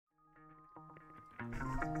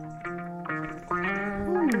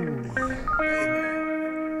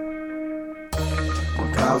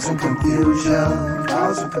Causing confusion,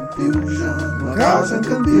 causing confusion, causing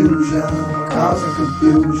confusion, causing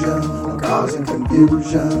confusion, causing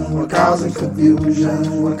confusion, we're causing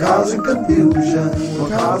confusion, we're causing confusion, we're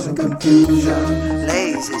causing confusion.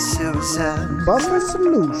 Lazy Susan, Buffer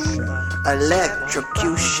solution,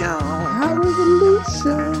 electrocution, high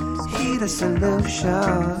resolution, heat a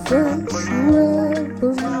solution. French revolution.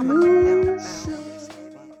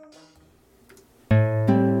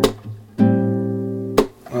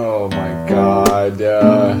 Oh my god.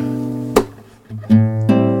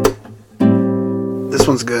 This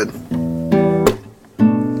one's good.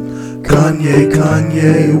 Kanye,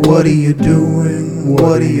 Kanye, what are you doing?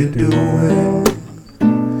 What are you doing?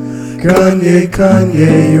 Kanye,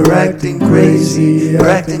 Kanye, you're acting crazy, you're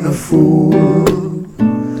acting a fool.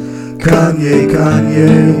 Kanye,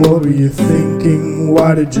 Kanye, What were you thinking?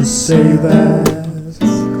 Why did you say that?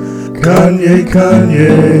 Kanye,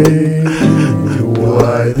 Kanye,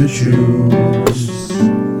 why the Jews?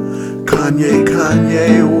 Kanye,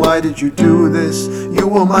 Kanye, why did you do this? You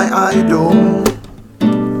were my idol.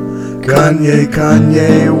 Kanye,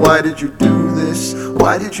 Kanye, why did you do this?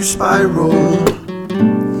 Why did you spiral?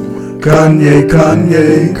 Kanye,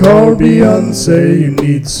 Kanye, Call Beyonce, you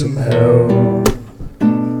need some help.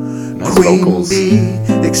 Nice Queen vocals. Bee,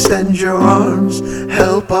 extend your arms,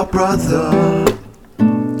 help our brother.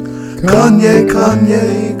 Kanye,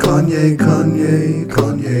 Kanye, Kanye, Kanye,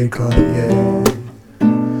 Kanye, Kanye.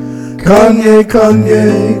 Kanye,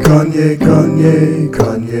 Kanye, Kanye, Kanye,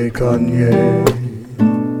 Kanye, Kanye.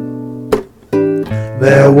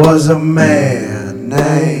 There was a man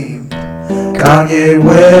named Kanye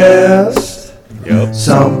West. Yep.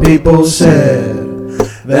 Some people said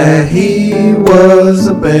that he was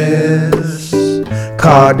the best.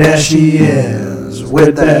 Kardashians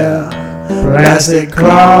with their plastic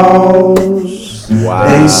claws. Wow.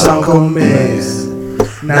 They sunk him in.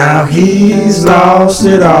 Now he's lost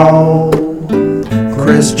it all.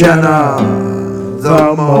 Kris Jenner,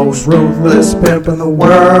 the most ruthless pimp in the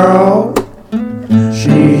world.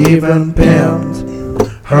 She even pimped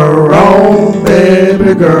her own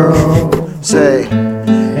baby girl. Say,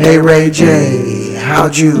 hey Ray J,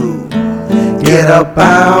 how'd you get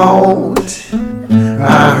about?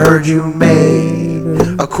 I heard you made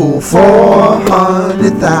a cool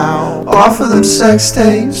 400,000 off of them sex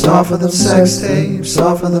tapes, off of them sex tapes,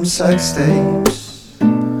 off of them sex tapes,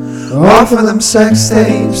 off of them sex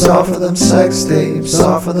tapes, off of them sex tapes,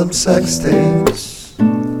 off of them sex tapes.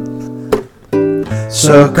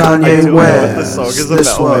 Sir I Kanye don't know what this song West, is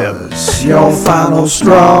this about, man. was your final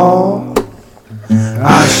straw.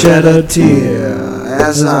 I shed a tear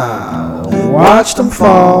as I watched them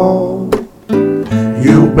fall.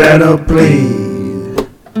 You better plead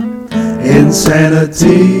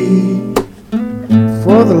insanity.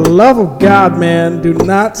 For the love of God, man, do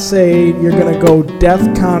not say you're gonna go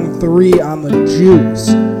DEFCON 3 on the Jews.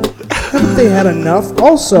 Haven't they had enough?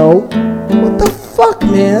 Also, what the fuck,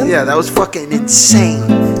 man? Yeah, that was fucking insane.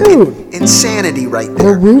 Dude, Insanity right we're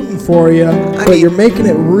there. rooting for you, but mean- you're making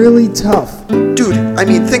it really tough. Dude, I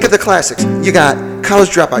mean, think of the classics. You got College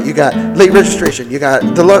Dropout, you got Late Registration, you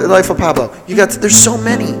got The Life of Pablo. There's so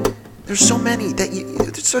many. There's so many that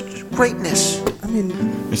there's such greatness. I mean,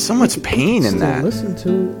 There's so much pain in still that. listen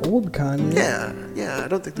to old Kanye. Yeah, I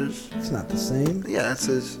don't think there's, It's not the same. yeah,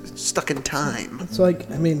 it's stuck in time. It's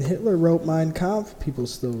like, I mean, Hitler wrote Mein Kampf. People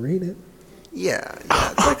still read it. Yeah,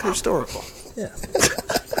 it's like historical. Yeah.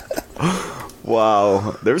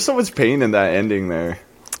 Wow. There's so much pain in that ending there.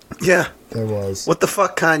 Yeah. There was. What the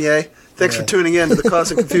fuck, Kanye? Thanks for tuning in to the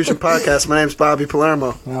Cause and Confusion podcast. My name's Bobby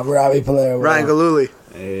Palermo. Robbie Palermo. Ryan Galuli.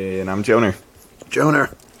 Hey, and I'm Joner. Joner,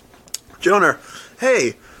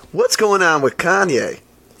 hey, what's going on with Kanye?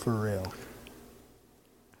 For real.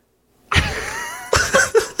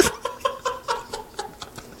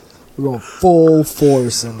 We're going full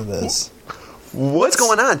force into this. What's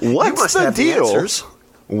going on? What's You must the have the deal? answers.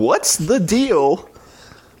 What's the deal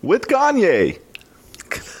with Kanye?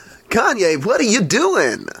 Kanye, what are you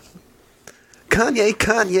doing? Kanye,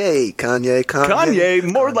 Kanye,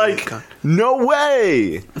 more like, no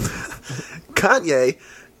way. Kanye,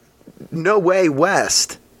 no way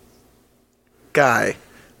West guy.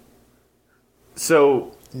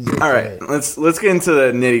 So, all right, let's get into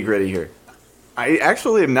the nitty gritty here. I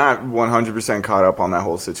actually am not 100% caught up on that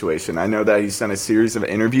whole situation. I know that he's done a series of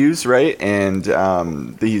interviews, right? And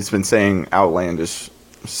he's been saying outlandish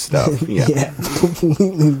stuff. Yeah. Yeah,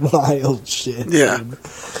 completely wild shit. Yeah. dude.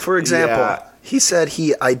 For example, Yeah. he said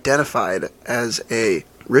he identified as a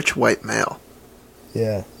rich white male.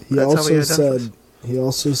 Yeah. He That's how he also identifies. said He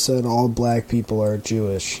also said all black people are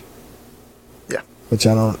Jewish. Yeah. Which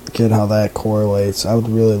I don't get how that correlates. I would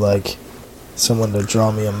really like someone to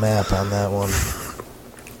draw me a map on that one.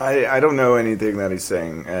 I don't know anything that he's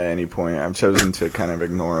saying at any point. I've chosen to kind of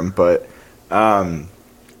ignore him, but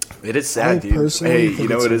it is sad, dude. Hey, you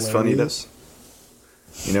know what is funny though?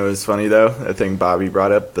 You know what's funny though? I think Bobby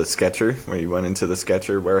brought up the Sketcher, where he went into the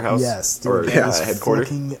Sketcher warehouse. Yes, dude, or headquarters.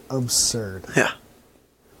 Fucking absurd. Yeah.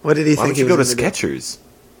 What did he Why think? Why would you go to Skechers?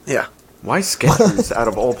 Yeah. Why Skechers out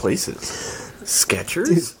of all places? Skechers?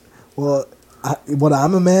 Dude, well, what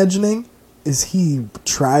I'm imagining is he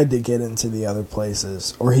tried to get into the other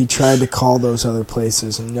places, or he tried to call those other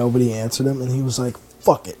places and nobody answered him, and he was like,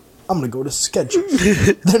 fuck it, I'm gonna go to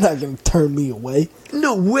Skechers. They're not gonna turn me away.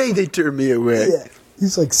 No way they turned me away. Yeah.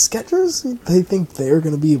 He's like, Skechers? They think they're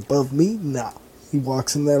gonna be above me? Nah. He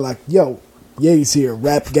walks in there like, yo, Ye's here,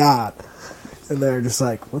 rap god. And they're just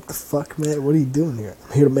like, what the fuck, man? What are you doing here?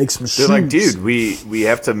 I'm here to make some shoes. They're like, dude, we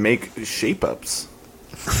have to make shape-ups.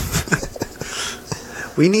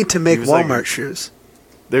 We need to make Walmart like, shoes.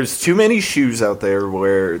 There's too many shoes out there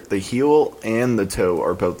where the heel and the toe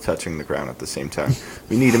are both touching the ground at the same time.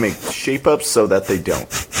 We need to make shape-ups so that they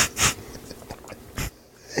don't.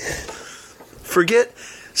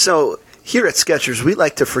 So, here at Skechers, we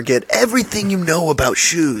like to forget everything you know about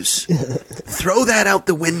shoes. Throw that out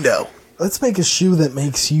the window. Let's make a shoe that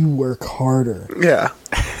makes you work harder. Yeah.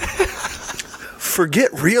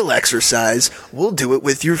 Forget real exercise. We'll do it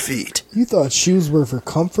with your feet. You thought shoes were for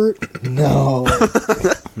comfort? No.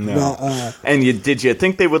 No. And did you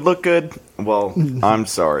think they would look good? Well, I'm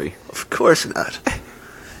sorry. Of course not.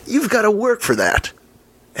 You've got to work for that.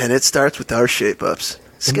 And it starts with our shape-ups.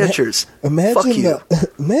 Skechers. Fuck you.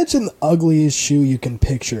 Imagine the ugliest shoe you can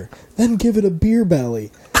picture. Then give it a beer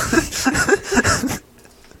belly.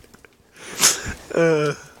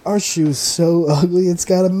 Our shoe's so ugly it's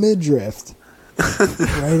got a midriff.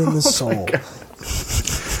 Right in the sole.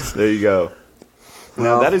 There you go.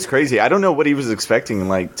 Well, that is crazy. I don't know what he was expecting,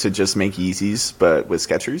 like, to just make Yeezys, but with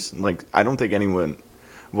Skechers. Like, I don't think anyone...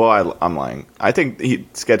 Well, I'm lying. I think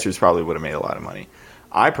Skechers probably would have made a lot of money.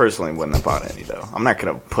 I personally wouldn't have bought any, though. I'm not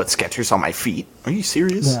going to put Skechers on my feet. Are you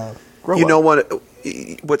serious? No. You know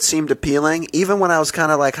what seemed appealing? Even when I was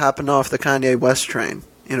kind of like hopping off the Kanye West train.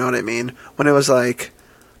 You know what I mean? When it was like,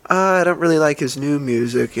 I don't really like his new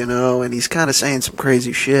music, you know, and he's kind of saying some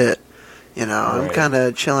crazy shit. You know, right. I'm kind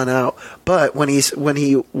of chilling out. But when he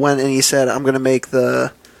went and he said, I'm going to make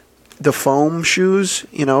the foam shoes,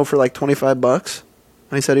 you know, for like $25.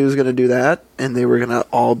 When he said he was going to do that, and they were going to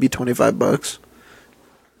all be $25.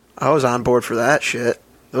 I was on board for that shit.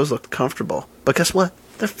 Those looked comfortable. But guess what?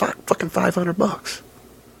 They're fucking $500.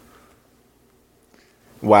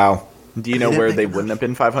 Wow. Do you know where they wouldn't have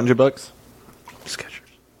been $500? Skechers.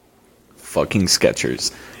 Fucking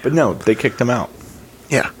Skechers. But no, they kicked them out.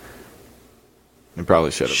 Yeah. They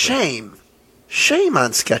probably should have. Shame. Shame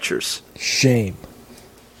on Skechers. Shame.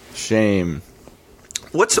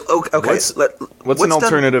 What's an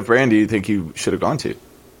alternative brand do you think you should have gone to?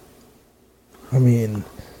 I mean,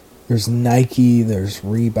 there's Nike, there's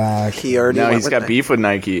Reebok. He's got beef with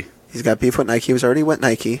Nike. He's got beef with Nike. He was already with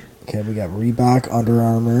Nike. Okay, we got Reebok, Under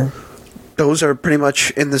Armour. Those are pretty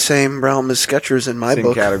much in the same realm as Skechers in my book.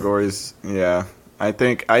 Same categories, yeah. I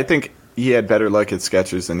think he had better luck at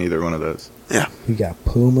Skechers than either one of those. Yeah. We got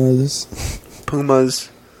Pumas.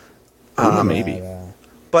 Puma maybe.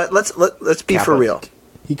 But let's be Kappa. for real.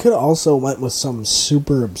 He could have also went with some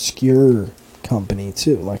super obscure company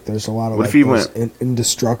too. Like there's a lot of those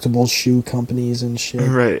indestructible shoe companies and shit.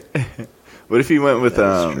 Right. What if he went with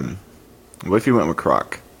What if he went with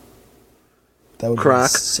Croc? That would be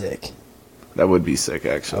sick. That would be sick,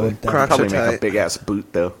 actually. Crocs probably are make tight. a big ass boot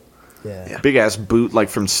though. Yeah. Big ass boot like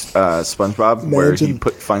from SpongeBob, where he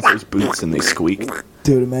finds those boots and they squeak.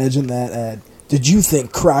 Dude, imagine that ad. Did you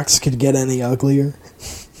think Crocs could get any uglier?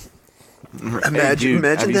 Imagine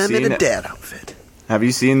them in a dad outfit. Have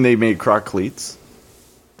you seen they made Croc cleats?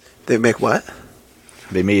 They make what?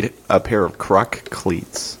 They made a pair of Croc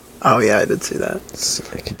cleats. Oh yeah, I did see that.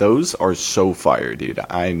 Sick. Those are so fire, dude.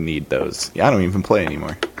 I need those. Yeah, I don't even play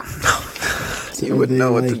anymore. You wouldn't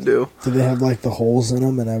know what to do. Did they have like the holes in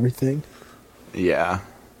them and everything? Yeah.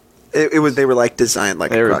 They were like designed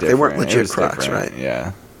like a Croc. They weren't legit Crocs, different. right?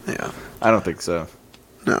 Yeah. Yeah. I don't think so.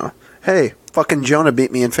 No. Hey, fucking Jonah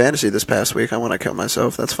beat me in fantasy this past week. I want to kill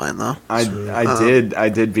myself. That's fine though. I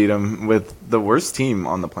did beat him with the worst team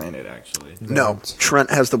on the planet, actually. No, Trent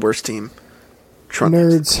has the worst team. Trent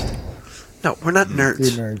nerds. No, we're not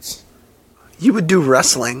nerds. You're nerds. You would do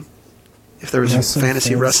wrestling if there was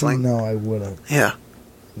fantasy wrestling. No, I wouldn't. Yeah.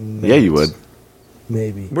 Nerds. Yeah, you would.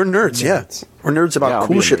 Maybe. We're nerds, yeah. We're nerds about I'll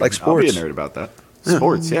cool be a shit nerd. like sports. I'll be a nerd about that.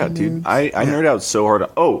 Sports, yeah, dude. I nerd out so hard.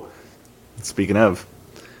 Oh, speaking of,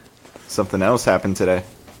 something else happened today.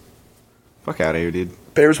 Fuck out of here, dude.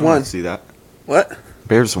 Bears I don't wanna won. see that. What?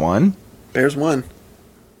 Bears won? Bears won.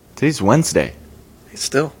 Today's Wednesday.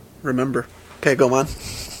 Still, remember. Okay, go on.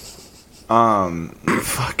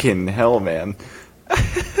 Fucking hell, man.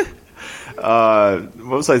 What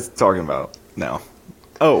was I talking about? No.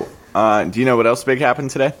 Oh, do you know what else big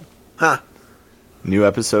happened today? Huh. New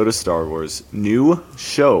episode of Star Wars. New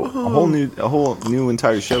show. A whole new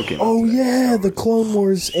entire show came out. Oh today. yeah, the Clone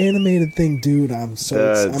Wars animated thing, dude. I'm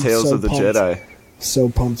The Tales so of the pumped. Jedi. So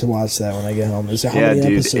pumped to watch that when I get home. How Yeah, many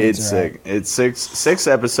dude, episodes it's are sick. It's six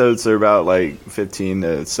episodes. They're about like 15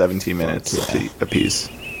 to 17 minutes a piece.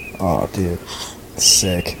 out? Oh, dude,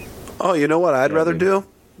 sick. Oh, you know what I'd rather dude. do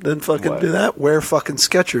than fucking What? do that? Wear fucking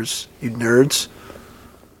Skechers, you nerds.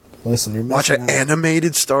 Listen, you're Watch missing an out.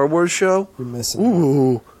 animated Star Wars show? You're missing.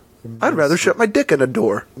 Ooh. Out. You're I'd rather shut my dick in a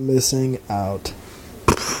door. missing out.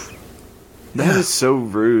 That is so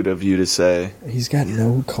rude of you to say. He's got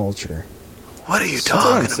no culture. What are you That's what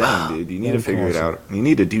I'm talking about? saying, dude. You need No to figure it culture. out. You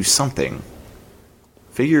need to do something.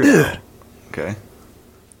 Figure it out. Okay.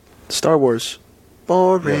 Star Wars.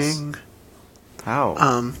 Boring.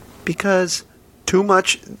 How? Because too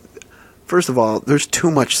much. First of all, there's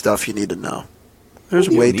too much stuff you need to know. There's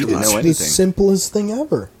You way need too to much. know The anything. simplest thing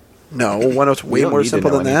ever. No, one that's way You don't more need to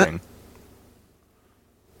simple know than that. anything.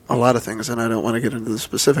 A lot of things, and I don't want to get into the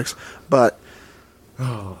specifics. But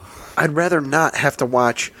I'd rather not have to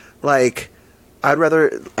watch. Like, I'd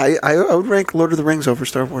rather. I would rank Lord of the Rings over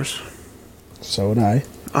Star Wars. So would I.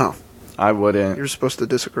 Oh, I wouldn't. you're supposed to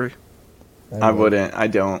disagree. I wouldn't. I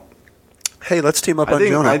don't. Hey, let's team up I on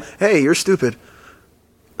think Jonah. Hey, you're stupid.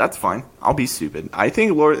 That's fine. I'll be stupid. I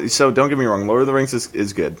think So don't get me wrong. Lord of the Rings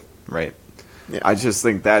is good, right? Yeah. I just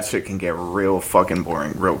think that shit can get real fucking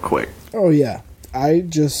boring real quick. Oh yeah. I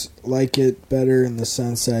just like it better in the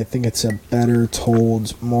sense that I think it's a better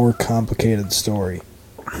told, more complicated story.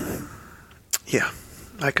 Yeah,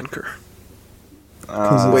 I concur.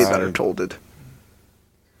 'Cause Way it's- better told it.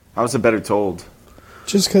 How was it better told?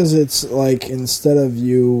 Just because it's like instead of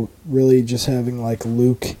you really just having like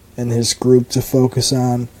Luke and his group to focus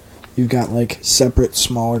on, you've got like separate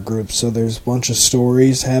smaller groups. So there's a bunch of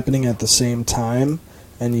stories happening at the same time,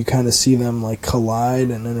 and you kind of see them like collide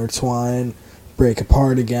and intertwine, break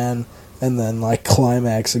apart again, and then like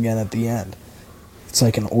climax again at the end. It's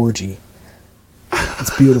like an orgy.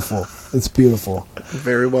 It's beautiful. It's beautiful.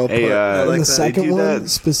 Very well put. Hey, I And like the that. second do one, that.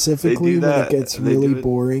 specifically, They do when that. it gets They really do it.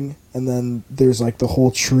 boring, and then there's like the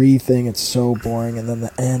whole tree thing, it's so boring, and then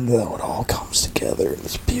the end, though, it all comes together, and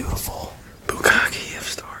it's beautiful. Bukkake of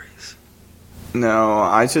stories. No,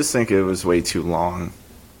 I just think it was way too long.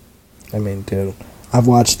 I mean, dude, I've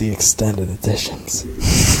watched the extended editions.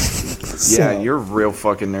 Yeah, So, you're a real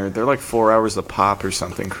fucking nerd. They're like 4 hours a pop or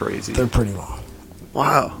something crazy. They're pretty long.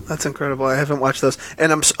 Wow, that's incredible. I haven't watched those,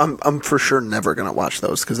 and I'm for sure never gonna watch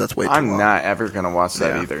those because that's way too I'm long. not ever gonna watch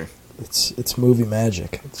that Yeah. either. It's movie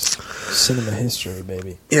magic. It's cinema history,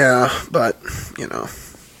 baby. Yeah, but you know,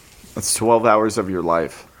 It's 12 hours of your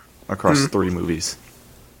life across Mm-hmm. 3 movies.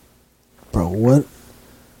 Bro,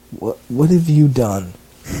 what have you done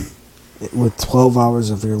with 12 hours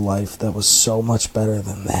of your life that was so much better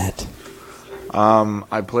than that?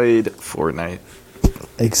 I played Fortnite.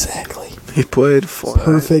 Exactly. he played for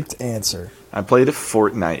Perfect answer. I played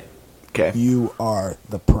Fortnite. Okay. You are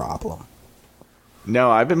the problem.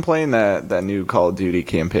 No, I've been playing that new Call of Duty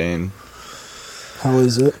campaign. How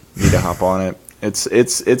is it? Need to hop on it.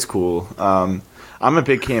 It's cool. I'm a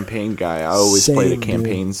big campaign guy. I always play the Same, dude.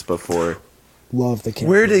 campaigns before. Love the campaigns.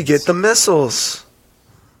 Where did he get the missiles?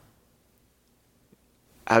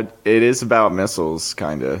 It is about missiles,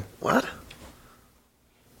 kind of. What?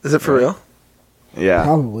 Is it for real? Yeah.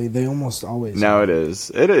 Probably. They almost always No, are. it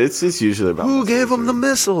is. It's just usually about Who missiles gave him or- the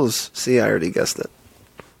missiles? See, I already guessed it.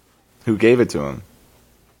 Who gave it to him?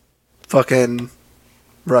 Fucking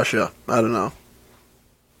Russia. I don't know.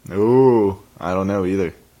 Ooh, I don't know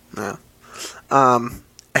either. No.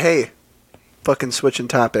 Hey, fucking switching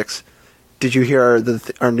topics. Did you hear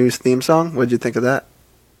our new theme song? What did you think of that?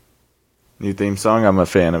 New theme song. I'm a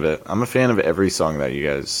fan of it. I'm a fan of every song that you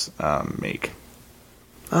guys make.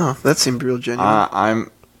 Oh, that seemed real genuine.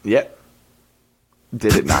 Yep.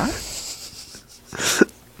 Did it not?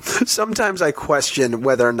 Sometimes I question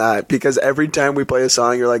whether or not, because every time we play a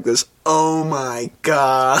song, you're like this. Oh my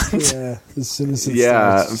god! Yeah, as soon as it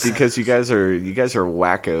Yeah, starts. because you guys are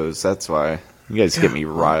wackos. That's why you guys get me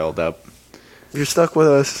riled up. You're stuck with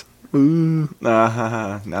us. Ooh.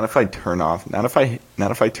 Not if I turn off. Not if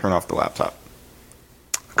I turn off the laptop.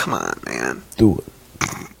 Come on, man. Do it.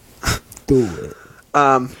 Do it.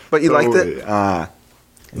 But you liked it?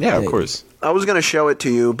 Yeah, of course. I was going to show it to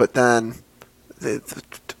you, but then the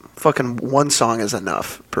fucking one song is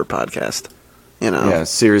enough per podcast. You know? Yeah,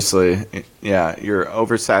 seriously. Yeah, you're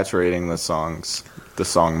oversaturating the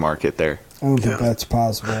song market there. I don't think that's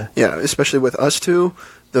possible. Yeah, especially with us two,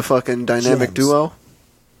 the fucking dynamic Gems. duo.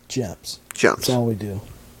 Gems. Gems. That's all we do.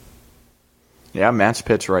 Yeah, match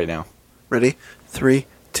pitch right now. Ready? 3,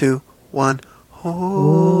 2, 1.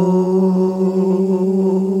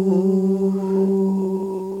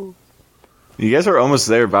 Oh. You guys are almost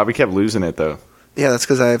there. Bobby kept losing it, though. Yeah, that's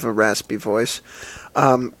because I have a raspy voice.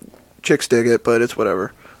 Chicks dig it, but it's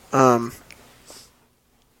whatever.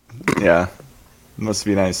 Yeah. Must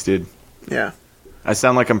be nice, dude. Yeah. I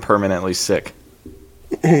sound like I'm permanently sick.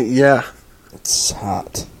 Yeah. It's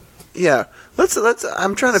hot. Yeah. Let's.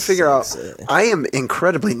 I'm trying to figure out. Sexy. I am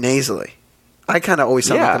incredibly nasally. I kind of always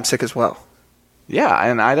sound like Yeah. I'm sick as well. Yeah,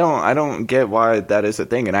 and I don't get why that is a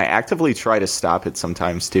thing, and I actively try to stop it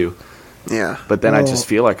sometimes too. Yeah. But then I Well, just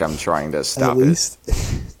feel like I'm trying to stop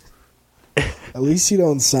At least you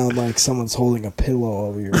don't sound like someone's holding a pillow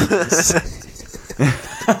over your face.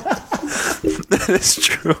 That is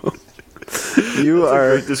true. You it.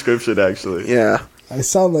 are. Great description, actually. Yeah. I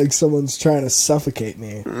sound like someone's trying to suffocate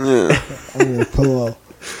me Yeah. under a pillow.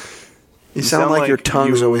 You sound like your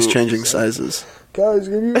tongue's always changing sizes. Guys,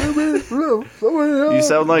 can you hear me? No, somebody help.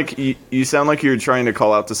 You sound like you're trying to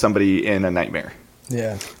call out to somebody in a nightmare,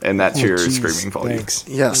 Yeah. and that's Oh, your jeez, screaming volume. Thanks.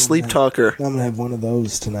 Yeah, sleep talker. I'm gonna have one of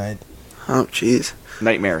those tonight. Oh, jeez.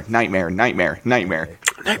 Nightmare, nightmare, nightmare, nightmare.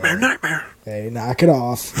 Nightmare. Hey, knock it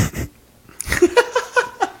off.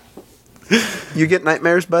 You get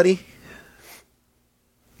nightmares, buddy?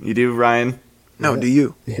 You do, Ryan? No, Yeah. do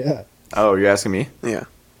you? Yeah. Oh, you're asking me? Yeah.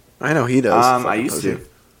 I know he does. I Fucking used pussy. to.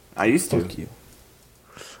 I used to. Fuck you.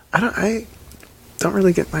 I don't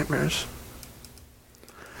really get nightmares.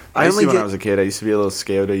 I used to only when get I was a kid. I used to be a little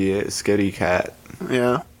scaredy cat.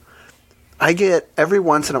 Yeah. I get every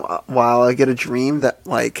once in a while I get a dream that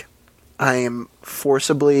like I am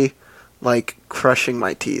forcibly like crushing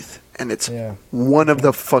my teeth, and it's Yeah. one of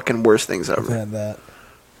the fucking worst things I've ever. had that.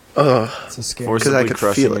 Ugh. It's a scary. Because I Forcibly could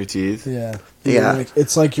crushing feel it. your teeth. Yeah. Yeah.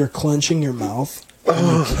 It's like you're clenching your mouth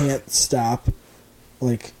and you can't stop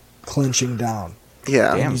like clenching down.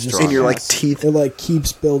 Yeah. Damn, You just- strong And your like ass. teeth. It like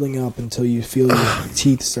keeps building up until you feel your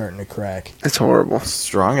teeth starting to crack. It's horrible.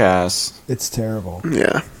 Strong ass. It's terrible.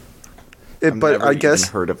 Yeah. I've But never I guess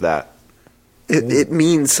even heard of that. it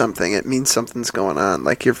means something. It means something's going on.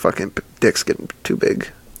 Like your fucking dick's getting too big.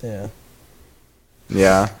 Yeah.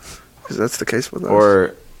 Yeah. Because that's the case with us.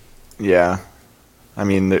 Or, yeah. I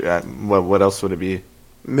mean, what else would it be?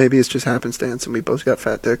 Maybe it's just happenstance and we both got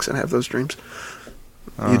fat dicks and have those dreams.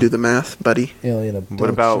 You do the math, buddy. Alien What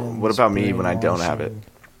about me when I don't have it?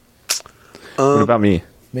 brainwashing. What about me?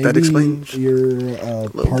 Maybe That explains you're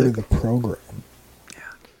part of dick. the program.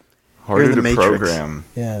 Harder the to Matrix. program.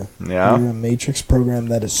 Yeah. Yeah? You're a Matrix program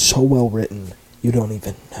that is so well written, you don't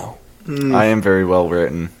even know. I am very well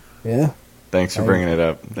written. Yeah. Thanks for bringing it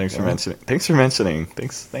up. Thanks for Yeah. mentioning. Thanks for mentioning.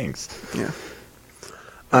 Thanks. Yeah.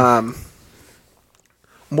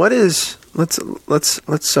 What is let's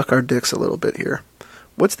suck our dicks a little bit here.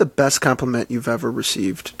 What's the best compliment you've ever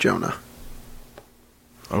received, Jonah?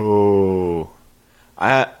 Oh,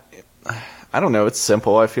 I don't know. It's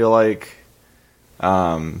simple. I feel like,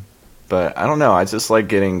 but I don't know. I just like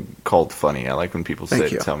getting called funny. I like when people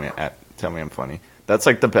Thank you. tell me I'm funny. That's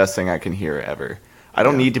like the best thing I can hear ever. I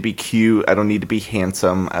don't need to be cute. I don't need to be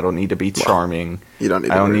handsome. I don't need to be charming. You don't need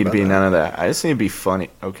to I don't worry need to about be that. none of that. I just need to be funny.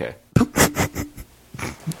 Okay.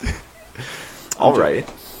 All right.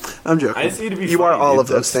 I'm joking. I just need to be you funny, are all dude. of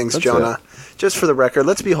those things, That's Jonah. Just for the record,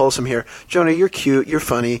 let's be wholesome here. Jonah, you're cute, you're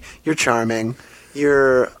funny, you're charming,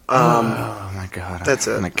 you're Oh my god. That's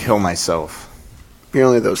I'm it. gonna kill myself. you're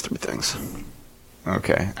only those three things.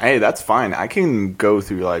 Okay. Hey, that's fine. I can go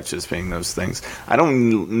through life just being those things. I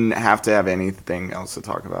don't have to have anything else to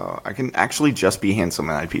talk about. I can actually just be handsome,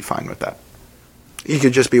 and I'd be fine with that. You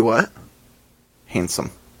could just be what?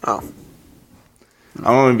 Handsome. Oh, I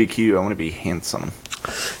don't want to be cute. I want to be handsome.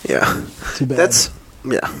 yeah. Too bad.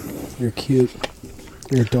 Yeah. You're cute.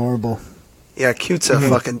 You're adorable. Yeah, cute's a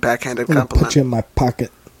fucking backhanded I'm gonna put compliment. you in my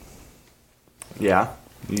pocket. Yeah.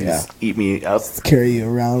 You Yeah. just eat me up. Carry you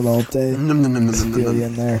around all day. Num, num, num, num, Steal num, you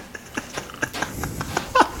in there.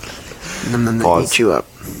 num, num, num, Pause. eat you up.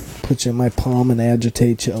 Put you in my palm and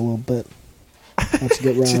agitate you a little bit. Let you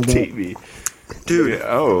get riled Agitate up. me. Dude,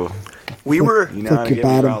 Oh. we were, You know how Fuck to your get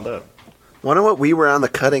me bottom. riled up. wonder what we were on the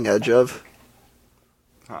cutting edge of?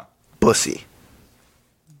 Huh. Bussy.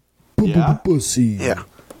 Yeah? Pussy. Yeah.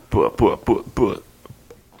 We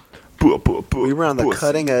were on the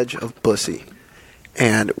cutting edge of pussy,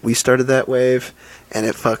 and we started that wave, and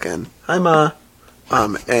it fucking hi ma,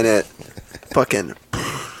 and it fucking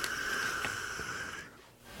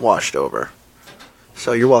washed over.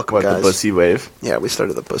 So you're welcome, What, guys. the pussy wave? Yeah, we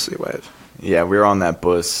started the pussy wave. Yeah, we were on that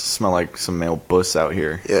bus. Smell like some male bus out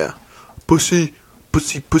here. Yeah, pussy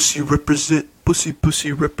represent.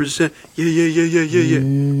 Pussy represent.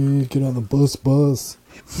 Yeah. Get on the bus.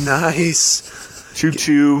 Nice. Choo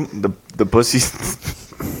choo. The pussy.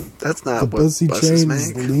 That's not The what bussy buses train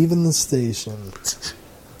is make. leaving the station.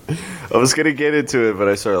 I was gonna get into it, but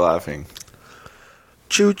I started laughing.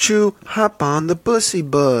 Choo choo, hop on the bussy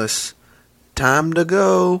bus. Time to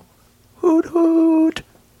go. Hoot hoot.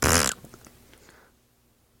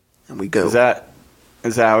 And we go. Is that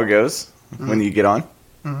how it goes when you get on?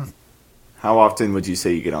 Mm-hmm. How often would you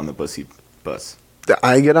say you get on the bussy bus?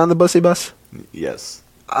 I get on the bussy bus? Yes.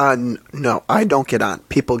 No, I don't get on.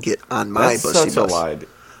 People get on my That's bussy such bus. a lie.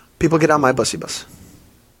 People get on my bussy bus.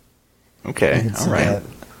 I Okay, can see all right. that.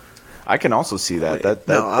 I can also see that. That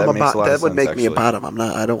No, I'm a makes a lot that of would sense, make me a actually. bottom. I'm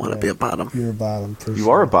not. I don't want to be a bottom. You're a bottom. For You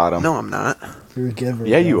sure. are a bottom. No, I'm not. You're a giver.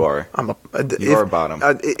 Yeah, bro. you are. I'm a. You are a bottom.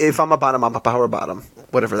 If I'm a bottom, I'm a power bottom.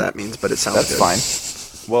 Whatever that means, but it sounds That's good.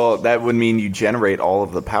 fine. Well, that would mean you generate all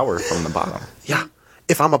of the power from the bottom. Yeah.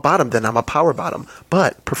 If I'm a bottom, then I'm a power bottom.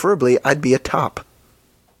 But preferably, I'd be a top.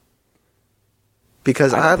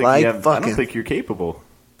 Because I like I fucking. don't think you're capable.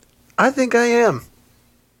 I think I am.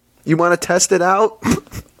 You want to test it out?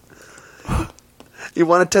 You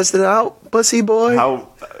want to test it out, bussy boy? How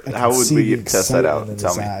I how can would see we the test that out? excitement in Tell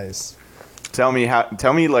his me. eyes. Tell me how.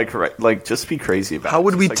 Tell me like just be crazy about. How it.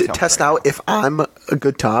 would Just, we like, tell me test right out if I'm a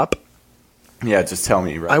good top? now. Yeah, just tell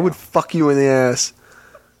me right. I would now. fuck you in the ass.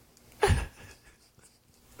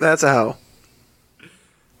 That's how.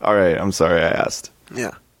 All right. I'm sorry I asked.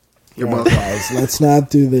 Yeah. You're All right, welcome. guys, let's not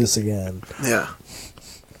do this again. Yeah.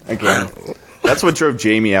 Again. That's what drove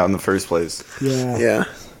Jamie out in the first place. Yeah. Yeah.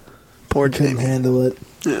 Poor Couldn't Jamie. handle it.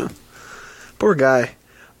 Yeah. Poor guy.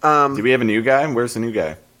 Do we have a new guy? Where's the new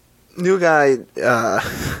guy? New guy,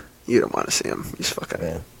 you don't want to see him. He's fucking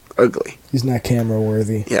Yeah. ugly. He's not camera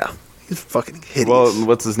worthy. Yeah. He's fucking hideous. Well,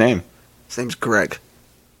 what's his name? His name's Greg.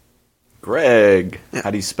 Greg. Yeah.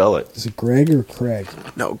 How do you spell it? Is it Greg or Craig?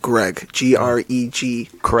 No, Greg.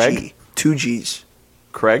 Greg. Craig? G. 2 G's.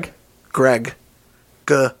 Craig? Greg.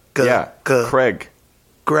 Yeah. Craig.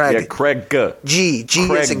 Greg. Yeah, Craig. G. G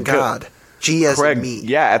Craig. as in God. G as Craig. in me.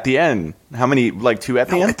 Yeah, at the end. How many? Like two at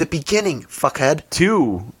the No, end? at the beginning, fuckhead.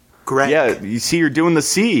 Two. Greg. Yeah, you see, you're doing the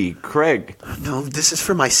C. Craig. No, this is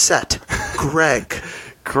for my set. Greg.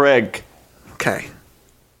 Craig. Okay.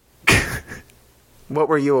 What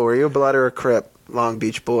were you? Were you a Blood or a Crip? Long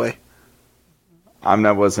Beach boy.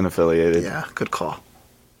 Wasn't affiliated. Yeah, good call.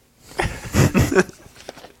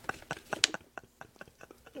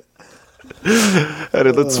 All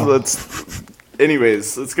right, let's.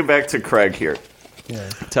 Anyways, let's get back to Craig here. Yeah.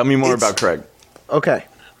 Tell me more It's- about Craig. Okay,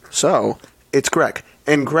 so it's Greg,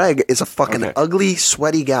 and Greg is a fucking Okay. ugly,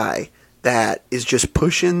 sweaty guy that is just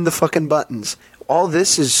pushing the fucking buttons. All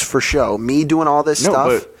this is for show. Me doing all this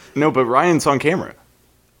stuff. But Ryan's on camera.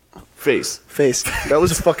 Face. Face. That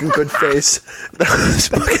was a fucking good face. That was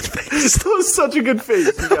fucking face. That was such a good face.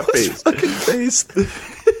 You got face. Fucking face.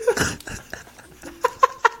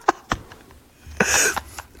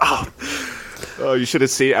 Oh, you should have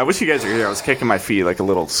seen. I wish you guys were here. I was kicking my feet like a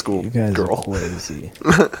little school You guys girl. are crazy.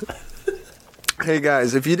 Hey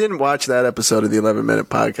guys, if you didn't watch that episode of the 11-minute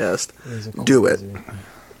podcast, You guys are do it. crazy.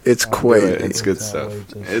 It's Do crazy. it. It's good It's stuff.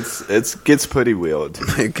 outrageous. It's gets pretty weird.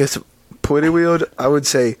 It gets pretty weird. I would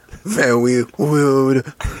say very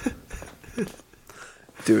weird.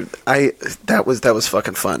 Dude, that was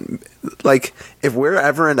fucking fun. Like, if we're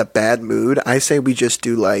ever in a bad mood, I say we just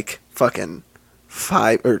do like fucking an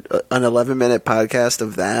 11-minute podcast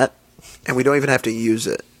of that, and we don't even have to use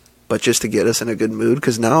it, but just to get us in a good mood.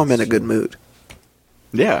 Because now I'm in a good mood.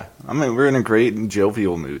 Yeah, I mean we're in a great and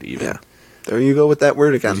jovial mood. Even. Yeah, there you go with that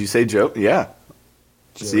word again. Did you say joke? Yeah.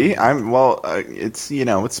 See, it's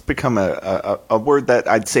it's become a word that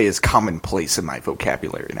I'd say is commonplace in my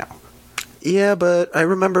vocabulary now. Yeah, but I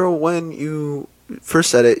remember when you first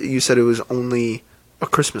said it, you said it was only a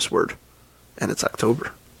Christmas word, and it's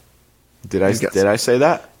October. Did I You got did I say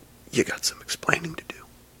that? You got some explaining to do.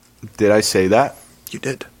 Did I say that? You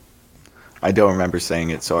did. I don't remember saying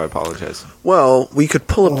it, so I apologize. Well, we could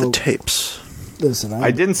pull up the Oh. tapes. Listen, I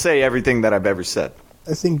didn't say everything that I've ever said.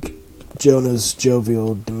 I think Jonah's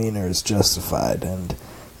jovial demeanor is justified, and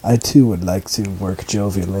I too would like to work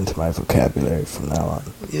jovial into my vocabulary from now on.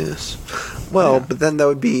 Yes. Well, but then that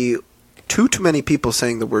would be too many people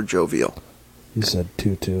saying the word jovial. You said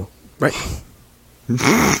two. Right.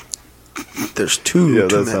 There's too Yeah,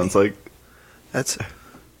 too that many. sounds like. That's.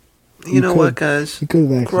 You know what, guys? You could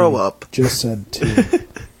have actually grow up. just said two.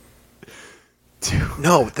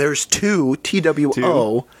 No, there's two.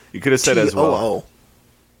 TWO. You could have said as well. TOO.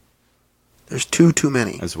 There's too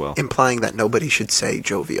many. As well. Implying that nobody should say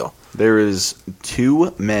jovial. There is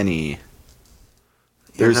too many.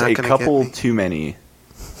 You're There's not a gonna couple get me. too many.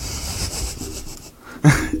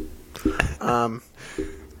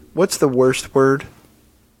 What's the worst word?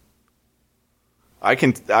 I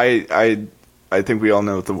think we all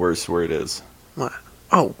know what the worst word is. What?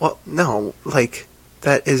 Oh, well, no. Like,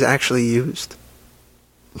 that is actually used.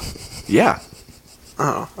 Yeah.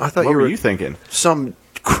 Oh, I thought What you were were you thinking? some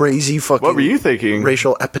crazy fucking What were you thinking?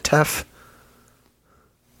 racial epitaph.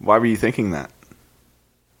 Why were you thinking that?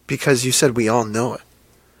 Because you said we all know it.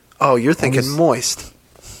 Oh, you're thinking moist.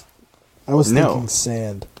 I was No. thinking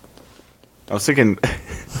sand. I was thinking.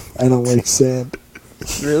 I don't like sand.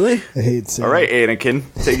 Really? I hate sand. All right, Anakin,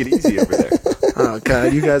 take it easy over there. Oh,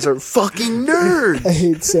 God, you guys are fucking nerds. I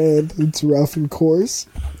hate sand. It's rough and coarse.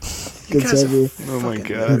 Gets guys are everywhere. Oh my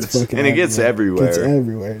Fucking god! It's fucking And it gets everywhere. It's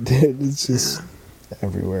everywhere, dude. It's just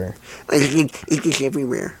everywhere. It's just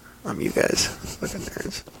everywhere. You guys. Fucking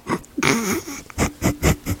nerds.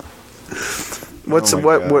 What's Oh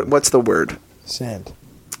my God. what's the word? Sand.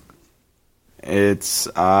 It's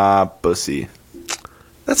bussy.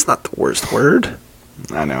 That's not the worst word.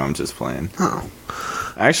 I know. I'm just playing. Oh.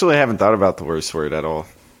 I actually haven't thought about the worst word at all.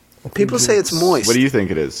 People say it's moist. What do you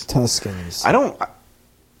think it is? Tuscans. I don't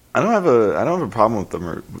have a problem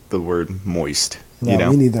with the word moist. No, you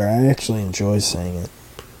know? me neither. I actually enjoy saying it.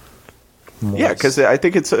 Moist. Yeah, because I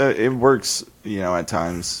think it works. You know, at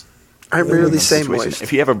times. I rarely say Situation. moist.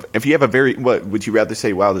 If you have a very what would you rather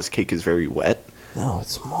say? Wow, this cake is very wet. No,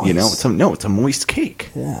 it's moist. You know, it's a moist cake.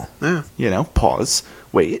 Yeah. Yeah. You know, pause.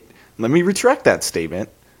 Wait, let me retract that statement.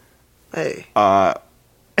 Hey.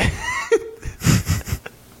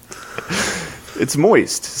 It's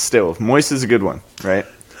moist still. Moist is a good one, right?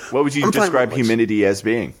 What would you I'm fine with describe moist. humidity as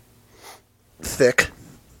being? Thick.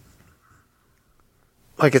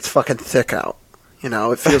 Like it's fucking thick out. You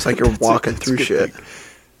know, it feels like you're walking through good shit. thing.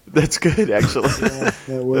 That's good, actually. Yeah,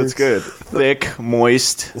 that works. That's good. Thick,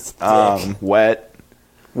 moist, It's thick. wet.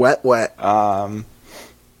 Wet.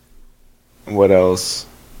 What else?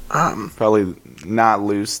 Um, Probably not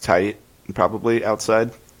loose, tight. Probably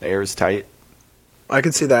outside. The air is tight. I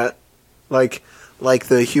can see that. Like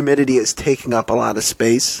the humidity is taking up a lot of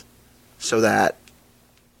space so that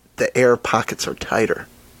the air pockets are tighter.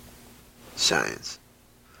 Science.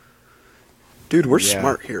 Dude, we're Yeah.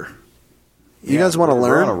 smart here. You Yeah, guys want to we're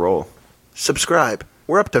learn? on a roll. Subscribe.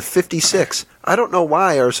 We're up to 56. I don't know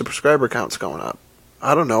why our subscriber count's going up.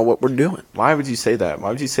 I don't know what we're doing. Why would you say that? Why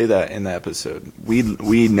would you say that in the episode? We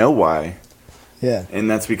know why, Yeah. and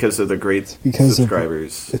that's because of the great Because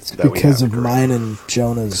subscribers. It's that we because have. of mine and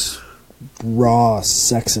Jonah's raw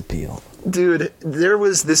sex appeal. Dude, there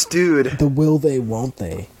was this dude. The will they, won't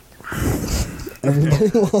they? Everybody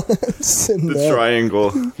wants to know. The triangle,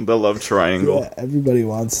 the love triangle. Yeah, everybody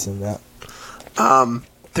wants to know.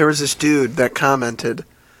 There was this dude that commented.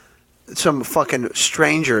 Some fucking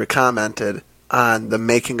stranger commented on the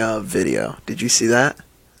making of video. Did you see that?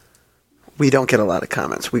 We don't get a lot of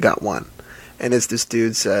comments. We got one. And it's this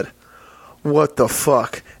dude said, "What the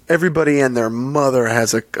fuck? Everybody and their mother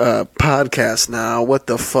has a podcast now. What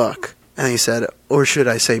the fuck?" And he said, "Or should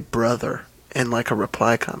I say brother?" in like a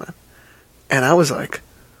reply comment. And I was like,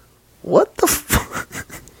 what the fuck?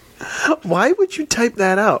 Why would you type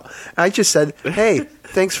that out? I just said, "Hey,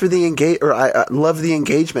 thanks for the I love the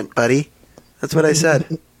engagement, buddy." That's what I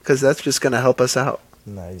said. Because that's just going to help us out.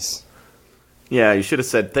 Nice. Yeah, you should have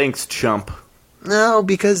said thanks, chump. No,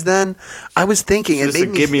 because then I was thinking, Just to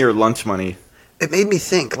give me your lunch money. it made me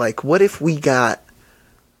think, like, what if we got,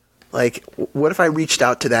 like, what if I reached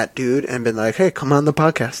out to that dude and been like, "Hey, come on the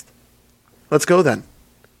podcast. Let's go then.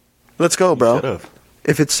 Let's go, bro." Should have.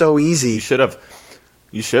 If it's so easy. You should have.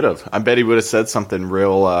 You should have. I bet he would have said something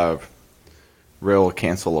real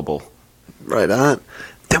cancelable. Right on.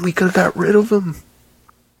 Then we could have got rid of him.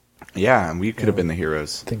 Yeah, and we could have been the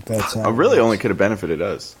heroes. I think that's how I it really works. only could have benefited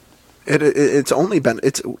us. It's only been,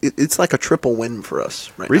 it's like a triple win for us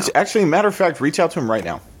right now. Actually, matter of fact, reach out to him right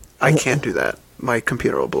now. I can't do that. My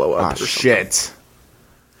computer will blow up. Ah, or something.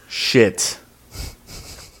 shit.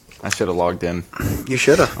 I should have logged in. You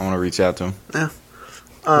should have. I want to reach out to him.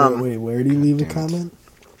 Yeah. Wait, where do you leave a comment?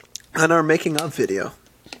 On our making of video.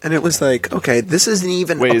 And it was like, okay, this isn't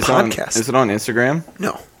even Wait, a is podcast. it on Instagram?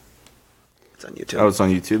 No. It's on YouTube. Oh, it's on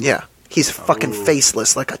YouTube? Yeah. He's fucking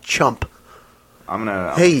faceless like a chump. I'm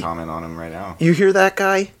gonna comment on him right now. You hear that,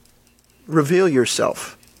 guy? Reveal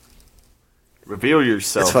yourself. Reveal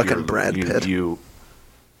yourself. It's fucking Brad Pitt.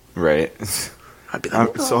 Right. I'd be like,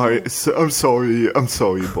 I'm sorry. I'm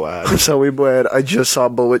sorry, Brad. I'm sorry, Brad. I just saw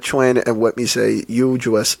Bullet Train, and let me say, you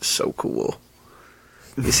dress so cool.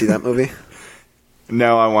 You see that movie?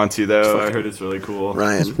 No, I want to though. I heard it's really cool.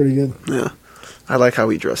 Ryan, It's pretty good. yeah, I like how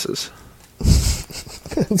he dresses.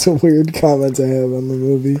 It's a weird comment I have on the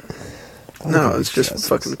movie. No, it's just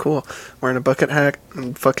fucking cool. Wearing a bucket hat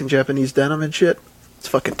and fucking Japanese denim and shit. It's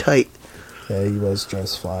fucking tight. Yeah, he was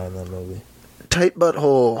dressed fly in that movie. Tight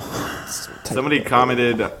butthole. Somebody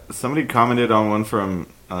commented on one from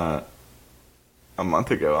a month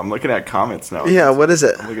ago. I'm looking at comments now. Yeah, what is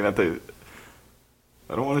it? I'm looking at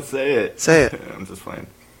I don't want to say it. Say it. I'm just playing.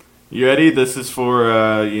 You ready? This is for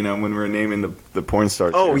when we're naming the porn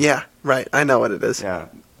stars. Oh, here. yeah, right. I know what it is. Yeah.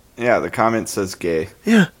 The comment says gay.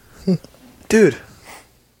 Yeah. Dude,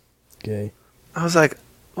 Gay. I was like,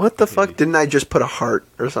 what the fuck? Didn't I just put a heart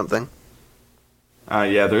or something?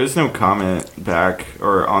 Yeah, there is no comment back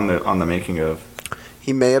or on the making of.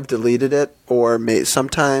 He may have deleted it, or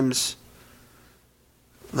sometimes.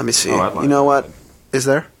 Let me see. Oh, I lied. You know what? Is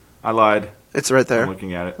there? I lied. It's right there. I'm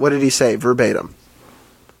looking at it. What did he say verbatim?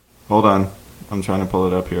 Hold on. I'm trying to pull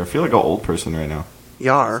it up here. I feel like an old person right now.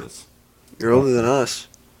 Yar. You're older than us.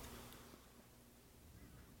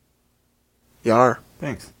 Yar.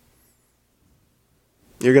 Thanks.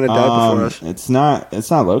 You're gonna die before us. It's not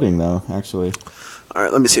loading though, actually. All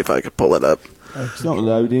right, let me see if I can pull it up. It's not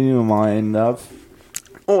loading on my end, love.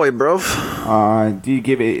 Oi, bro. Do you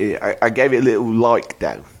give it? I gave it a little like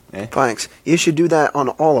though. Eh? Thanks. You should do that on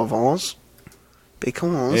all of ours.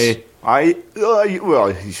 Because Well,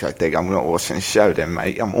 you should think I'm not watching the show then,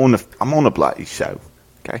 mate. I'm on a bloody show.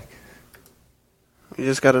 Okay. you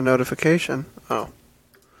just got a notification. Oh.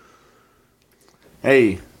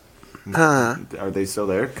 Hey. Huh. Are they still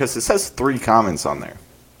there? Because it says 3 comments on there.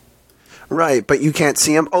 Right, but you can't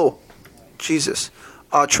see them. Oh, Jesus.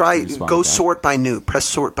 Try, go sort by new. Press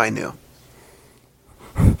sort by new.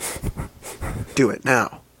 Do it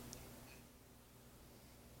now.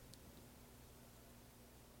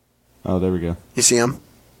 Oh, there we go. You see them?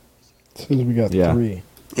 Says we got 3.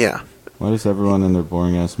 Yeah. Why does everyone and their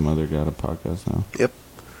boring ass mother got a podcast now? Yep.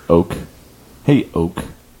 Oak. Hey, Oak.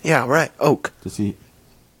 Yeah, right. Oak. Does he?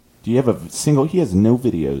 Do you have a single? He has no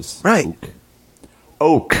videos. Right.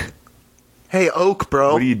 Oak. Hey, Oak,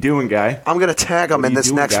 bro. What are you doing, guy? I'm going to tag him in this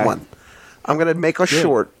doing, next guy? one. I'm going to make a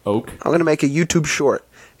short. Oak. I'm going to make a YouTube short.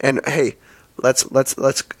 And hey, let's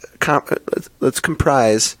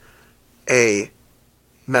comprise a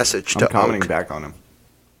message to I'm commenting Oak. back on him.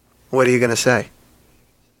 What are you going to say?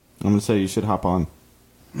 I'm going to say you should hop on.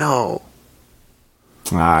 No.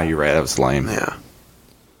 You're right. That was lame. Yeah.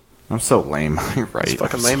 I'm so lame. You're right. It's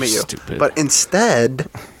fucking I'm lame so of you. Stupid. But instead,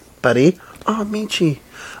 buddy, Michi.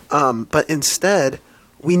 But instead,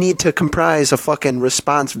 we need to comprise a fucking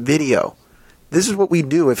response video. This is what we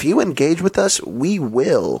do. If you engage with us, we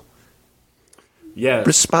will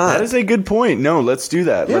respond. That is a good point. No, let's do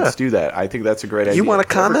that. Yeah. Let's do that. I think that's a great idea. You want to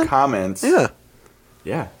comment? Comments. Yeah.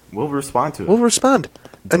 Yeah. We'll respond to it. We'll respond.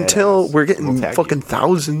 Until ass. we're getting We'll tag fucking you.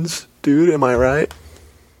 thousands, dude. Am I right?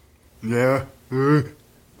 Yeah.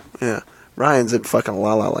 Yeah. Ryan's in fucking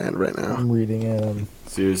La La Land right now. I'm reading it.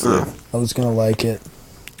 Seriously. I was going to like it.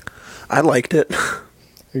 I liked it. I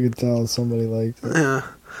could tell somebody liked it.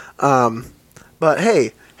 Yeah. But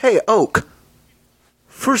hey, Oak.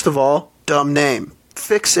 First of all, dumb name.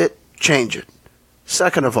 Fix it, change it.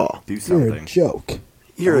 Second of all, Do You're something. a joke.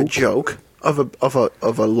 you're a Oak. joke of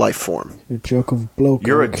a life form. You're a joke of bloke.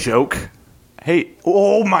 You're a Oak. joke. Hey,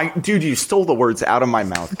 oh my, dude, you stole the words out of my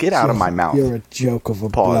mouth. Get out of my mouth. You're a joke of a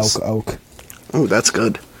Pause. bloke, Oak. Oh, that's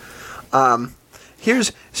good.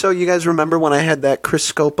 So you guys remember when I had that Chris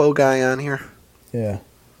Scopo guy on here? Yeah.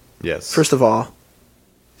 Yes. First of all,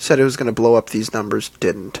 said it was going to blow up these numbers,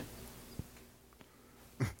 didn't.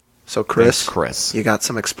 So Chris, Thanks, Chris. you got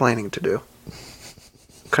some explaining to do.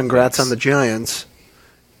 Congrats on the Giants,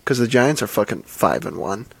 because the Giants are fucking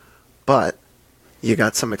 5-1, but you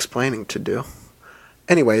got some explaining to do.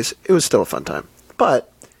 Anyways, it was still a fun time.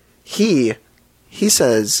 But he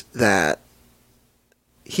says that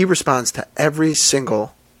he responds to every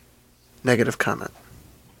single negative comment.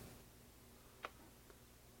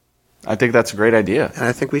 I think that's a great idea. And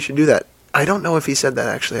I think we should do that. I don't know if he said that,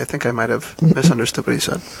 actually. I think I might have misunderstood what he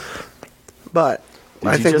said. But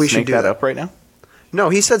I think we should make do that that. up right now. No,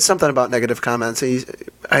 he said something about negative comments.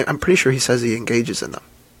 I'm pretty sure he says he engages in them.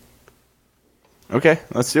 Okay,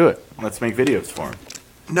 let's do it. Let's make videos for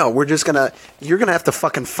him. No, we're just gonna. You're gonna have to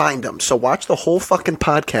fucking find them. So watch the whole fucking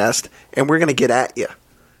podcast, and we're gonna get at you.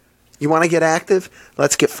 You want to get active?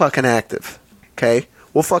 Let's get fucking active. Okay?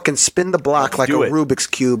 We'll fucking spin the block like a Rubik's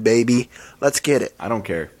Cube, baby. Let's get it. I don't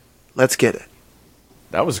care. Let's get it.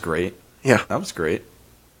 That was great. Yeah. That was great.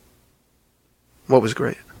 What was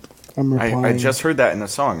great? I'm replying. I just heard that in a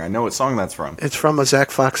song. I know what song that's from. It's from a Zach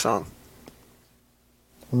Fox song.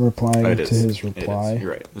 I'm replying It to is. his It reply. is.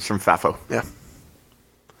 You're right. It's from Fafo. Yeah.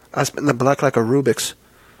 I spin the block like a Rubik's.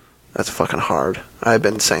 That's fucking hard. I've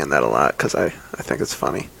been saying that a lot because I think it's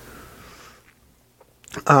funny.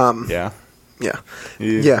 Yeah. Yeah.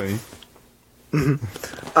 Yeah.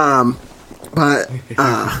 But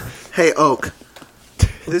hey, Oak,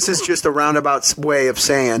 this is just a roundabout way of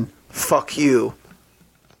saying fuck you.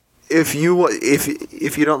 If you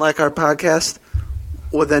don't like our podcast,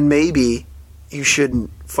 well then maybe you shouldn't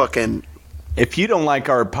fucking. If you don't like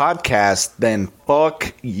our podcast, then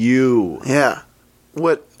fuck you. Yeah.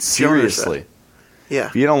 What? Seriously. Yeah.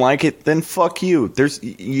 If you don't like it, then fuck you.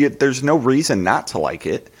 There's no reason not to like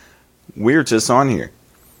it. We're just on here,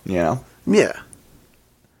 you know? Yeah.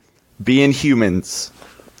 Being humans,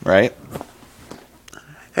 right?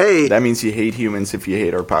 Hey. That means you hate humans if you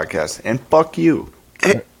hate our podcast. And fuck you.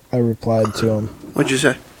 I replied to him. What'd you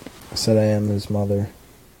say? I said I am his mother.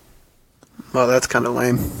 Well, that's kind of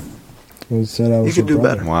lame. I said I was You could your do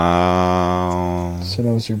brother. better. Wow. I said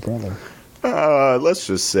I was your brother. Let's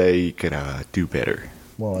just say you could do better.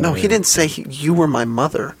 Well, No, he didn't say you were my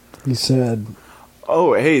mother. He said,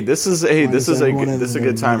 Oh, hey, this is a does everyone in this is a the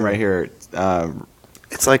good time middle? right here.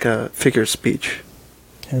 It's like a figure of speech.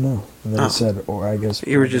 I know. And then Oh. he said, or I guess.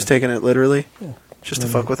 You were just taking it literally? Yeah. Just to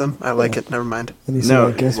fuck with him? I like it. Never mind. And he said, No,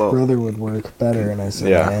 I guess well- brother would work better. And I said,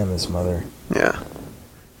 Yeah. I am his mother. Yeah.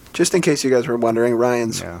 Just in case you guys were wondering,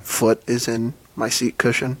 Ryan's Yeah. foot is in my seat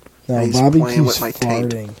cushion. Now, and he's Bobby playing keeps with my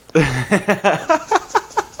taint. farting.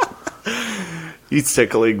 He's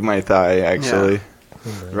tickling my thigh, actually.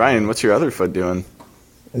 Ryan, what's your other foot doing?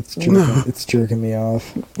 It's jerking me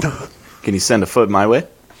off. Can you send a foot my way?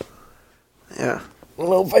 Yeah. I don't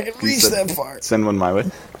know if I can reach said- that far. Send one my way.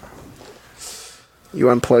 You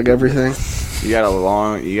unplug everything? You got a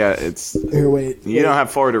long. You got it's. Here, wait. You don't have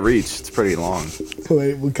far to reach. It's pretty long.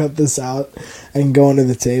 Wait, we'll cut this out. I can go under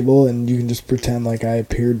the table, and you can just pretend like I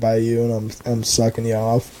appeared by you, and I'm sucking you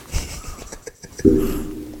off.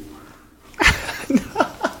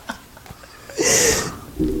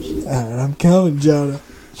 Alright, I'm coming, Jonah.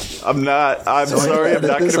 I'm not. I'm So I sorry. I'm gotta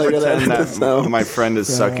not edit going to this, I gotta pretend edit this that now. my friend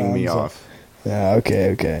is sucking me I'm sorry. off. Yeah,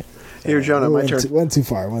 okay. Here, Jonah, my Went turn. Went too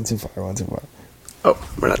far. Oh,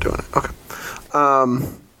 we're not doing it. Okay.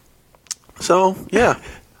 So, yeah.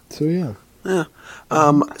 So, yeah. Yeah.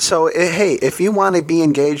 Hey, if you want to be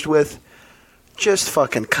engaged with, just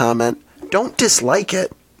fucking comment. Don't dislike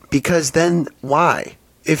it, because then why?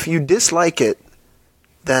 If you dislike it,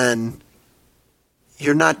 then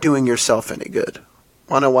you're not doing yourself any good.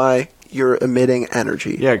 Wanna why? You're emitting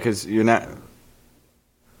energy. Yeah, because you're not.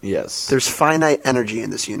 Yes. There's finite energy in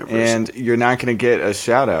this universe. And you're not going to get a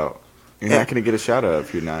shout out. You're Yeah. not going to get a shout out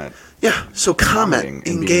if you're not yeah, so commenting comment,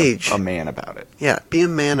 and engage. being a man about it. Yeah, be a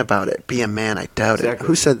man about it. Be a man, I doubt Exactly. it.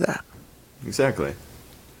 Who said that? Exactly.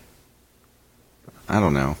 I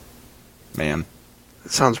don't know, man. It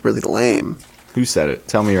sounds really lame. Who said it?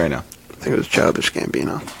 Tell me right now. I think it was Childish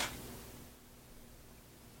Gambino.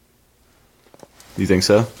 You think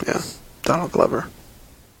so, Yeah, Donald Glover.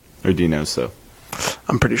 or do you know so?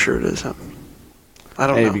 I'm pretty sure it is him. I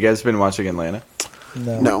don't Hey, know. have you guys been watching Atlanta?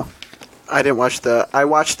 No, I didn't watch the. I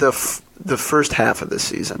watched the first half of this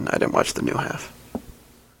season. I didn't watch the new half.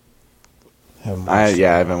 Haven't I watched it.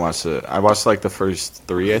 haven't watched it. I watched like the first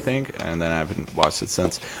 3, I think, and then I haven't watched it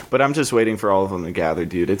since. But I'm just waiting for all of them to gather,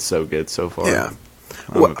 dude. It's so good so far. Yeah.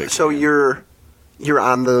 I'm a big So fan. you're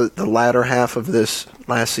on the latter half of this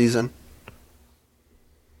last season.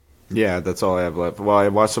 Yeah, that's all I have left. Well, I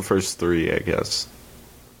watched the first 3, I guess,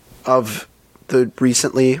 Of the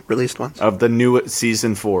recently released ones. of the new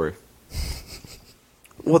season 4.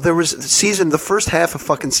 Well, there was the first half of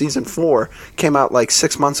fucking season 4 came out like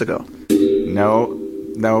 6 months ago. No,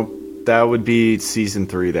 that would be season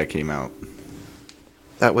 3 that came out.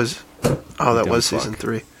 That was, that Dumb was fuck. season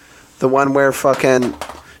 3. The one where fucking,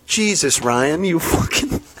 Jesus, Ryan, you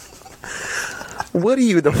fucking, what are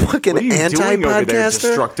you, the fucking What are you doing over there, anti-podcaster?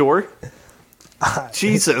 Destructor?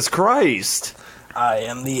 Jesus Christ! I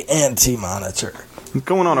am the anti-monitor.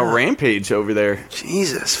 Going on a rampage over there.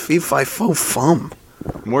 Jesus, fee fi fo fum.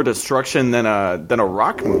 More destruction than a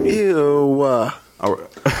rock movie. Ew. Oh,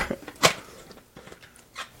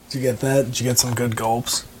 Did you get that? Did you get some good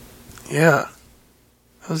gulps? Yeah.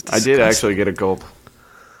 That was I did disgusting. actually get a gulp.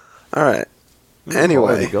 All right. Quality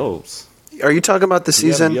Anyway, gulps. are you talking about the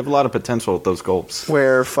season You have a lot of potential with those gulps.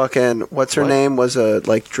 where fucking what's her name was a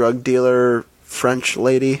like drug dealer French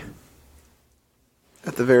lady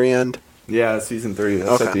at the very end? Yeah, season 3.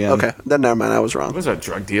 That's at the end. Okay. Then never mind. I was wrong. Was a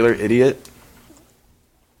drug dealer, idiot?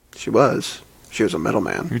 She was. She was a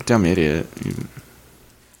middleman. You're a dumb idiot.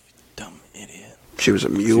 Dumb idiot. She was a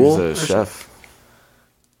She mule. was a chef.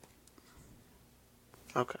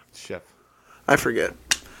 Okay. Chef. I forget.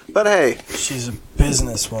 But hey, She's a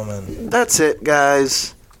businesswoman. that's it,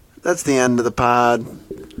 guys. That's the end of the pod.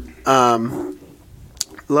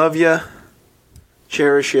 Love ya,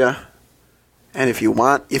 cherish ya, and if you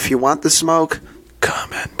want the smoke,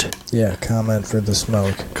 comment. Yeah, comment for the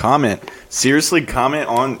smoke. Comment. Seriously, comment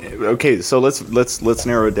on. Okay, so let's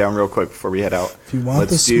narrow it down real quick before we head out. If you want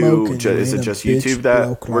let's the smoke, and you is ain't it a just bitch YouTube that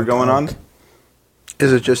broke we're like going on? Hulk.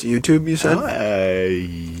 Is it just YouTube? You said?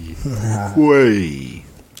 Way.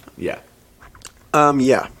 Yeah.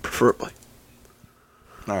 Yeah, preferably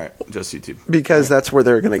All right, just YouTube. because that's where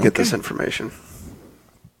they're gonna get this information.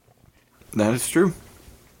 That is true.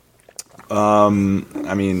 I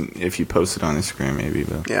mean, if you post it on Instagram, maybe,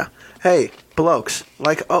 but Yeah. Hey, blokes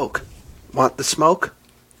like Oak, want the smoke?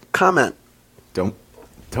 Comment.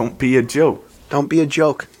 don't be a joke. Don't be a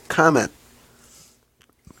joke. Comment.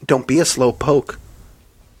 Don't be a slow poke.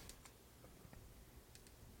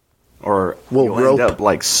 Or We'll you'll rope. end up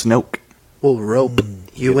like Snoke. We'll rope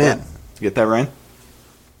you in. You get that, Ryan?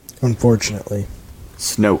 Unfortunately,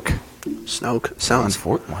 Snoke. Snoke sounds.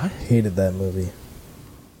 What? hated that movie.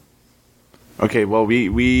 Okay, well,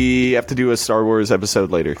 we have to do a Star Wars episode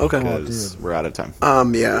later. Okay. Because we're out of time.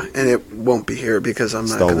 Yeah, and it won't be here because I'm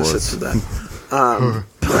not Star going to Wars. sit through that.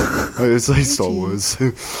 It's like Star Wars.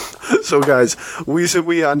 So, guys, we should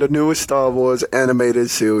be on the newest Star Wars animated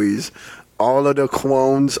series. All of the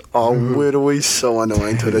clones are literally so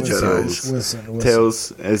annoying to the Jedi's. Listen. Tales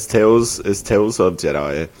of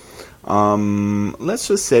Jedi. Let's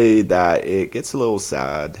just say that it gets a little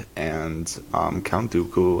sad, and Count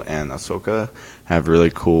Dooku and Ahsoka have really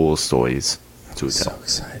cool stories to So tell.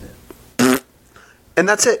 excited. And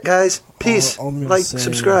that's it, guys. Peace. All I'm gonna Like, say-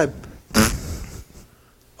 subscribe.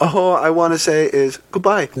 All I want to say is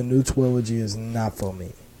goodbye. The new trilogy is not for me.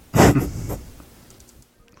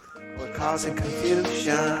 We're causing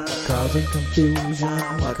confusion. Causing confusion.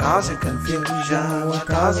 We're causing confusion. We're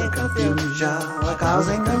causing confusion. We're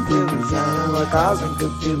causing confusion. We're causing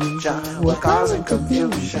confusion. We're causing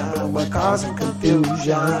confusion. We're causing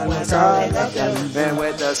confusion. We're causing confusion. And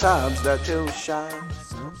with the substitution.